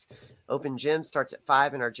join us. Open gym starts at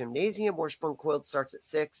 5 in our gymnasium. Worship uncoiled starts at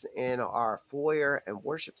 6 in our foyer and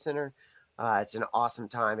worship center. It's an awesome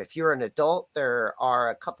time. If you're an adult, there are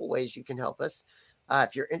a couple ways you can help us.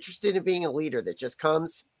 If you're interested in being a leader that just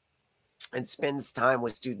comes and spends time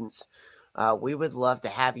with students, we would love to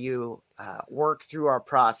have you work through our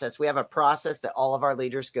process. We have a process that all of our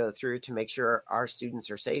leaders go through to make sure our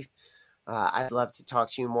students are safe. I'd love to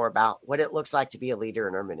talk to you more about what it looks like to be a leader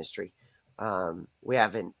in our ministry. We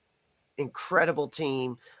have an incredible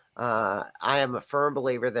team. I am a firm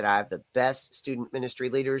believer that I have the best student ministry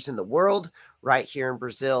leaders in the world right here in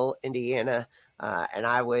Brazil, Indiana, and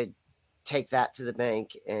I would take that to the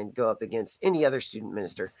bank and go up against any other student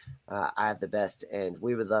minister. I have the best, and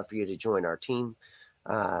we would love for you to join our team.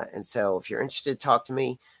 And so if you're interested, talk to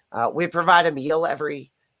me. We provide a meal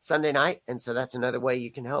every Sunday night, and so that's another way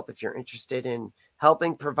you can help. If you're interested in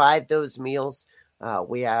helping provide those meals,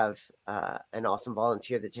 we have an awesome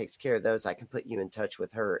volunteer that takes care of those. I can put you in touch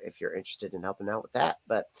with her if you're interested in helping out with that.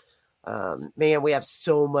 But man, we have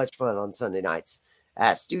so much fun on Sunday nights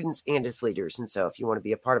as students and as leaders. And so if you want to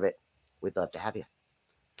be a part of it, we'd love to have you.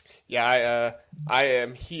 Yeah, I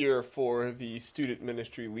am here for the Student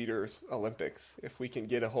Ministry Leaders Olympics. If we can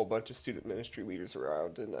get a whole bunch of student ministry leaders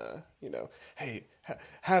around and, hey,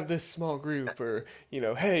 have this small group or,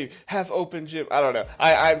 hey, have open gym. I don't know.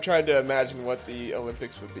 I'm trying to imagine what the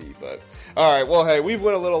Olympics would be. But, all right, well, hey, we've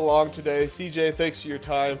went a little long today. CJ, thanks for your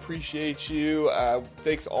time. Appreciate you.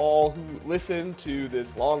 Thanks all who listened to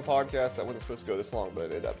this long podcast. That wasn't supposed to go this long, but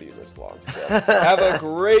it ended up being this long. So have a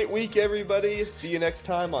great week, everybody. See you next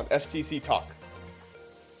time on FCC Talk.